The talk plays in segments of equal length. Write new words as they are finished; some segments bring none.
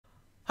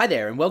Hi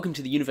there, and welcome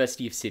to the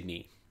University of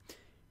Sydney.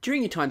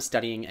 During your time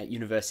studying at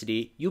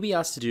university, you'll be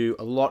asked to do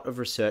a lot of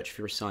research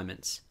for your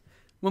assignments.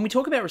 When we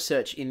talk about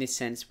research in this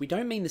sense, we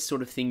don't mean the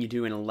sort of thing you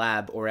do in a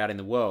lab or out in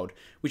the world,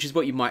 which is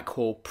what you might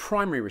call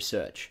primary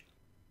research.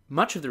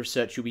 Much of the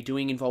research you'll be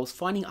doing involves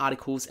finding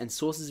articles and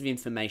sources of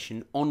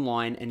information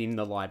online and in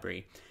the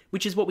library,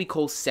 which is what we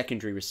call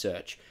secondary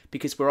research,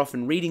 because we're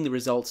often reading the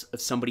results of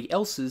somebody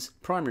else's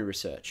primary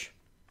research.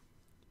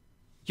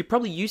 You're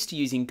probably used to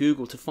using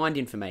Google to find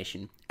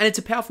information, and it's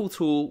a powerful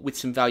tool with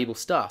some valuable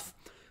stuff,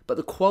 but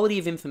the quality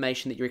of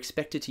information that you're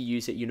expected to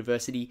use at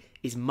university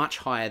is much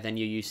higher than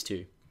you're used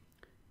to.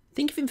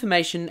 Think of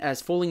information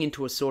as falling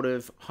into a sort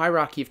of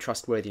hierarchy of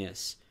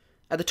trustworthiness.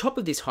 At the top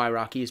of this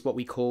hierarchy is what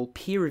we call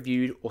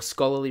peer-reviewed or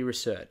scholarly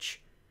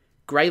research.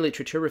 Grey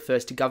literature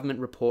refers to government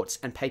reports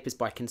and papers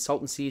by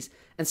consultancies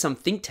and some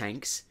think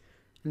tanks,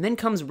 and then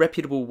comes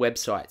reputable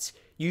websites,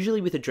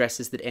 usually with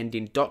addresses that end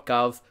in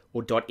 .gov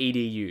or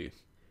 .edu.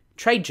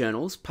 Trade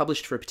journals,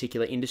 published for a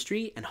particular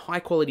industry, and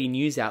high-quality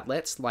news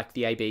outlets like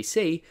the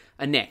ABC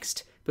are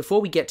next,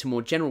 before we get to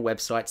more general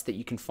websites that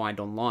you can find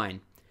online.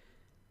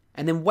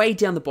 And then way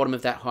down the bottom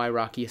of that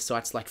hierarchy are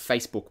sites like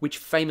Facebook, which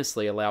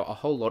famously allow a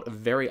whole lot of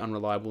very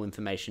unreliable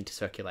information to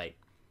circulate.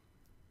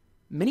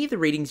 Many of the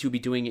readings you'll be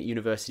doing at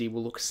university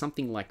will look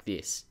something like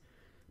this.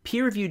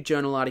 Peer-reviewed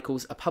journal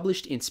articles are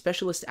published in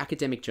specialist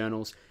academic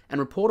journals and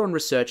report on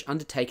research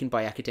undertaken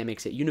by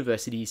academics at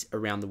universities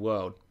around the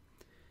world.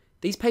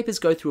 These papers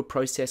go through a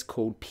process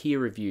called peer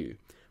review,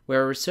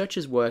 where a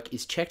researcher's work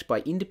is checked by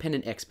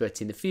independent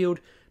experts in the field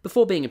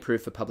before being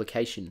approved for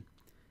publication.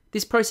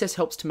 This process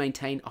helps to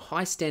maintain a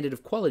high standard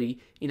of quality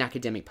in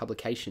academic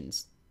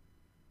publications.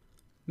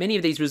 Many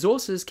of these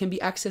resources can be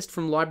accessed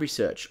from Library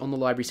Search on the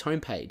library's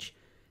homepage.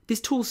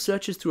 This tool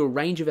searches through a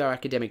range of our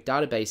academic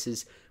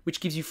databases, which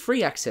gives you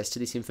free access to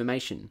this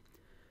information.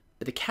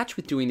 But the catch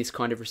with doing this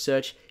kind of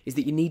research is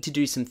that you need to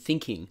do some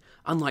thinking,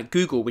 unlike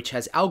Google, which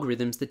has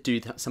algorithms that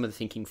do some of the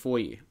thinking for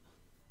you.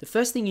 The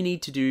first thing you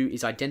need to do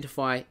is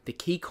identify the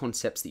key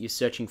concepts that you're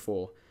searching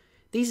for.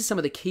 These are some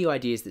of the key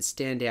ideas that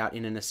stand out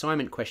in an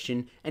assignment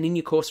question and in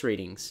your course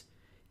readings.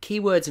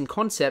 Keywords and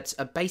concepts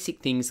are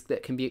basic things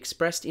that can be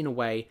expressed in a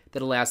way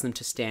that allows them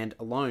to stand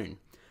alone.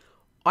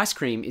 Ice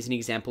cream is an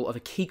example of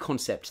a key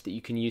concept that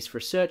you can use for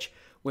research,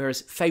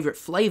 whereas favourite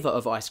flavour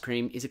of ice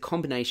cream is a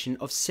combination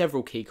of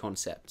several key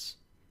concepts.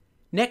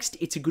 Next,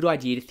 it's a good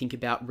idea to think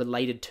about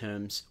related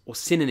terms, or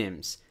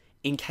synonyms,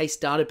 in case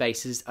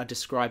databases are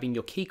describing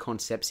your key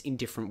concepts in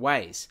different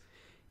ways.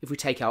 If we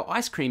take our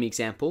ice cream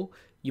example,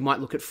 you might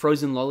look at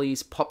frozen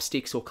lollies, pop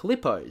sticks, or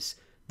Calippos.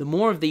 The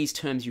more of these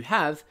terms you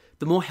have,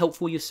 the more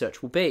helpful your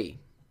search will be.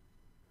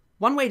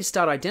 One way to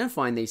start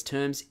identifying these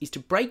terms is to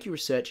break your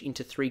research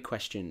into 3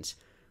 questions.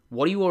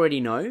 What do you already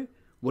know?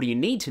 What do you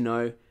need to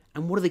know?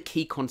 And what are the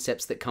key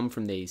concepts that come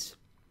from these?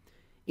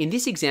 In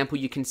this example,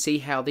 you can see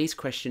how these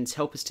questions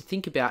help us to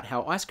think about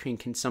how ice cream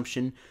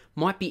consumption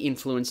might be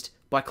influenced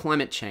by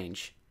climate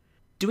change.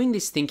 Doing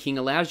this thinking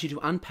allows you to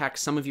unpack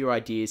some of your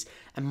ideas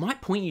and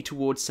might point you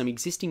towards some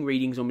existing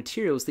readings or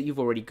materials that you've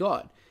already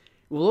got.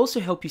 It will also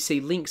help you see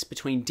links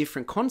between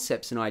different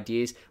concepts and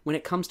ideas when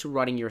it comes to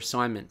writing your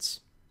assignments.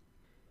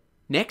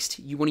 Next,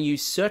 you want to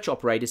use search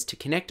operators to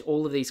connect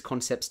all of these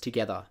concepts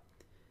together.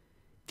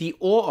 The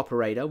OR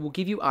operator will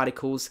give you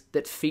articles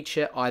that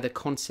feature either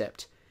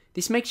concept.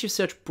 This makes your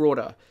search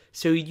broader,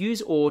 so you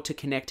use OR to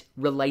connect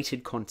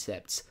related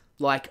concepts,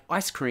 like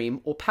ice cream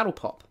or paddle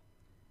pop.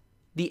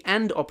 The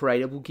AND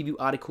operator will give you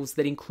articles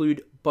that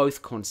include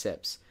both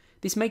concepts.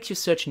 This makes your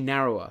search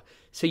narrower,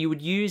 so you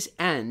would use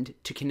AND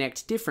to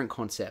connect different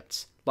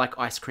concepts, like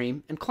ice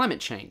cream and climate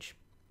change.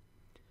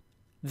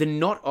 The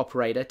NOT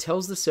operator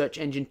tells the search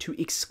engine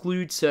to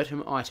exclude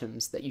certain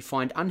items that you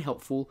find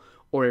unhelpful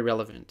or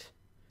irrelevant.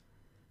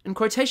 And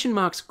quotation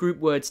marks group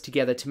words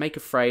together to make a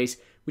phrase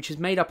which is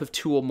made up of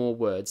 2 or more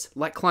words,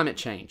 like climate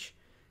change.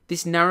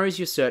 This narrows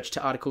your search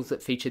to articles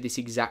that feature this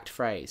exact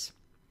phrase.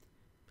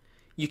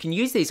 You can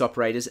use these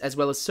operators as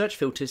well as search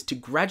filters to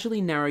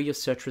gradually narrow your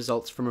search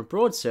results from a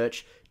broad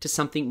search to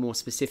something more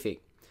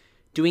specific.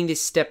 Doing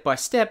this step by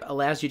step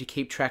allows you to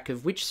keep track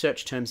of which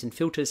search terms and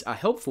filters are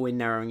helpful in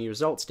narrowing your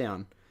results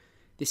down.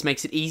 This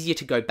makes it easier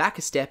to go back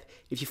a step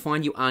if you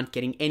find you aren't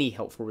getting any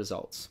helpful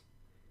results.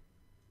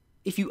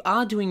 If you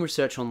are doing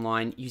research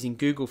online using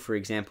Google, for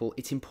example,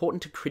 it's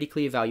important to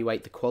critically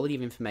evaluate the quality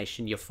of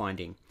information you're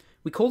finding.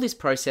 We call this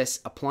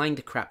process applying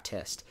the CRAP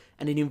test,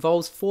 and it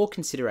involves 4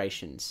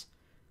 considerations.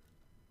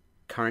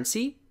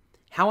 Currency.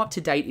 How up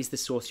to date is the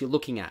source you're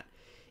looking at?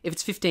 If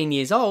it's 15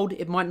 years old,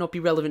 it might not be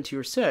relevant to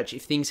your research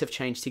if things have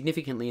changed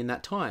significantly in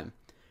that time.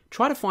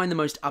 Try to find the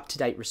most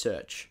up-to-date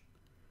research.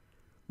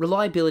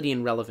 Reliability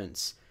and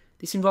relevance.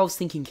 This involves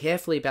thinking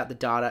carefully about the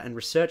data and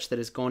research that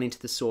has gone into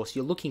the source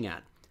you're looking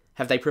at.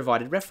 Have they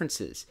provided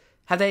references?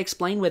 Have they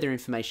explained where their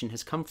information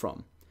has come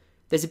from?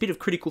 There's a bit of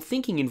critical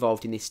thinking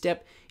involved in this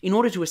step in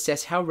order to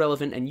assess how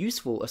relevant and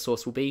useful a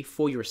source will be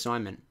for your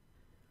assignment.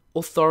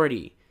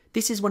 Authority.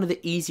 This is one of the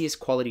easiest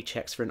quality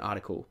checks for an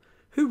article.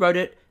 Who wrote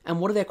it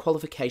and what are their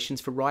qualifications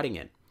for writing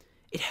it?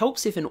 It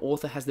helps if an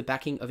author has the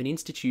backing of an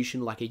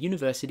institution like a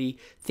university,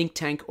 think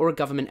tank, or a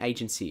government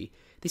agency.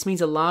 This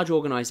means a large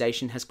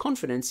organisation has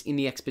confidence in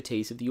the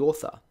expertise of the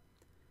author.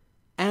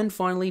 And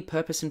finally,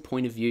 purpose and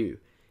point of view.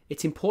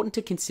 It's important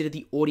to consider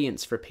the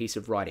audience for a piece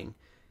of writing.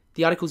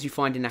 The articles you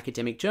find in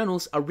academic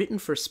journals are written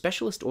for a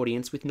specialist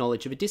audience with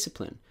knowledge of a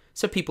discipline,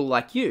 so people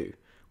like you,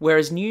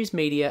 whereas news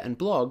media and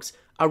blogs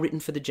are written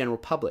for the general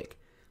public.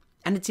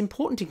 And it's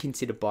important to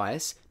consider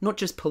bias, not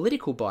just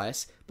political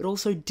bias, but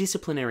also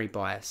disciplinary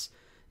bias.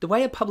 The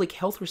way a public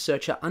health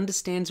researcher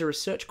understands a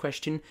research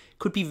question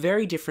could be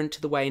very different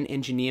to the way an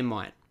engineer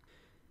might.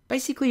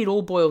 Basically, it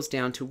all boils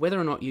down to whether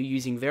or not you're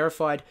using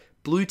verified,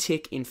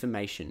 blue-tick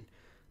information.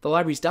 The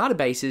library's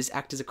databases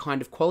act as a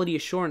kind of quality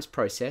assurance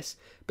process,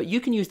 but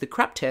you can use the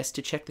CRAP test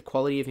to check the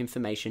quality of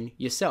information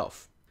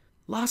yourself.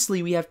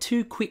 Lastly, we have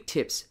 2 quick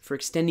tips for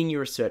extending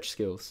your research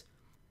skills.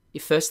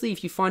 Firstly,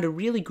 if you find a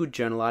really good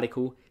journal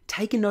article,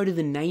 take a note of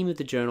the name of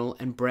the journal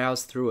and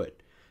browse through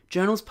it.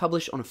 Journals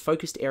publish on a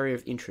focused area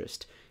of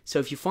interest, so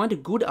if you find a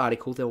good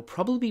article, there will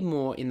probably be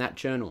more in that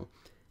journal.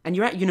 And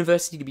you're at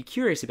university to be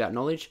curious about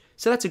knowledge,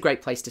 so that's a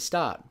great place to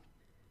start.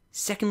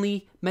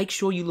 Secondly, make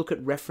sure you look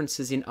at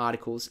references in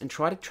articles and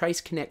try to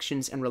trace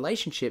connections and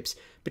relationships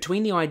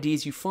between the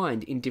ideas you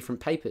find in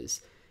different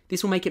papers.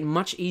 This will make it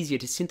much easier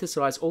to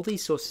synthesize all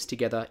these sources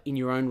together in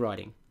your own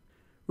writing.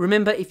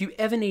 Remember, if you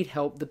ever need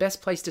help, the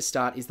best place to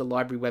start is the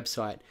library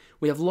website.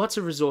 We have lots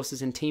of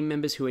resources and team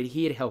members who are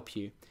here to help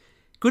you.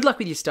 Good luck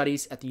with your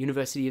studies at the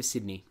University of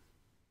Sydney.